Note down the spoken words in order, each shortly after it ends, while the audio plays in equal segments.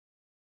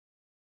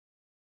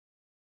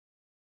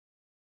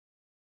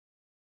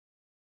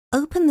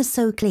Open the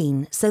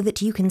SoClean so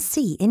that you can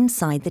see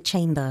inside the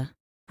chamber.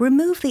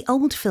 Remove the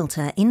old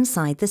filter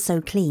inside the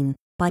SoClean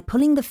by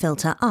pulling the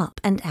filter up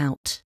and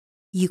out.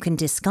 You can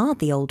discard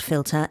the old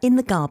filter in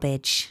the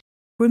garbage.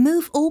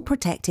 Remove all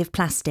protective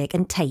plastic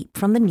and tape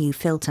from the new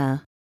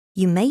filter.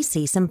 You may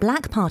see some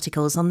black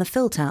particles on the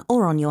filter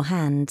or on your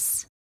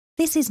hands.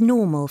 This is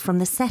normal from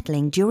the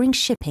settling during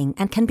shipping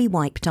and can be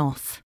wiped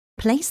off.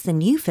 Place the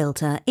new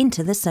filter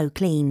into the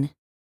SoClean.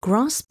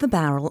 Grasp the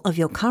barrel of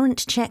your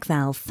current check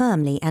valve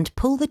firmly and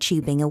pull the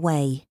tubing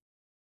away.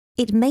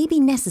 It may be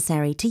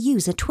necessary to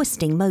use a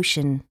twisting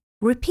motion.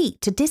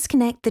 Repeat to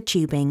disconnect the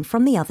tubing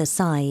from the other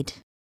side.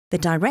 The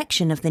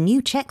direction of the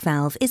new check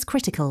valve is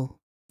critical.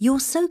 Your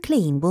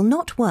SoClean will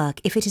not work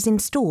if it is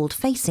installed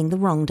facing the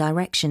wrong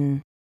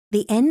direction.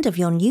 The end of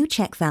your new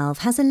check valve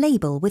has a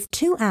label with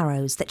 2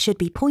 arrows that should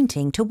be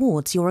pointing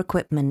towards your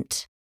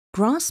equipment.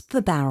 Grasp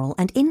the barrel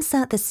and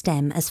insert the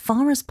stem as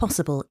far as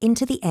possible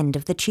into the end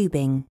of the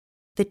tubing.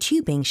 The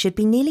tubing should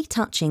be nearly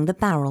touching the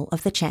barrel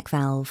of the check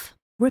valve.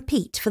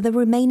 Repeat for the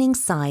remaining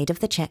side of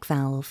the check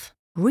valve.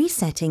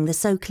 Resetting the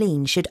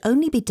SoClean should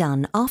only be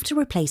done after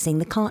replacing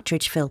the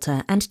cartridge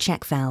filter and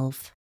check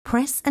valve.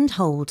 Press and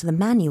hold the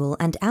manual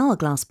and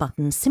hourglass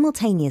buttons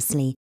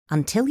simultaneously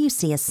until you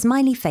see a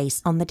smiley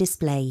face on the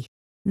display.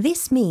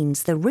 This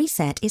means the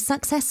reset is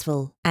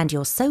successful and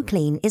your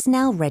SoClean is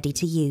now ready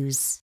to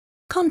use.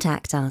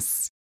 Contact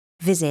us.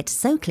 Visit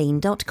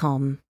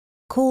SoClean.com.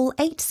 Call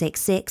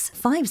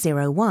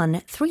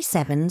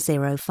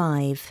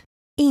 866-501-3705.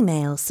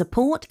 Email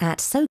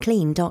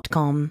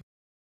support@SoClean.com.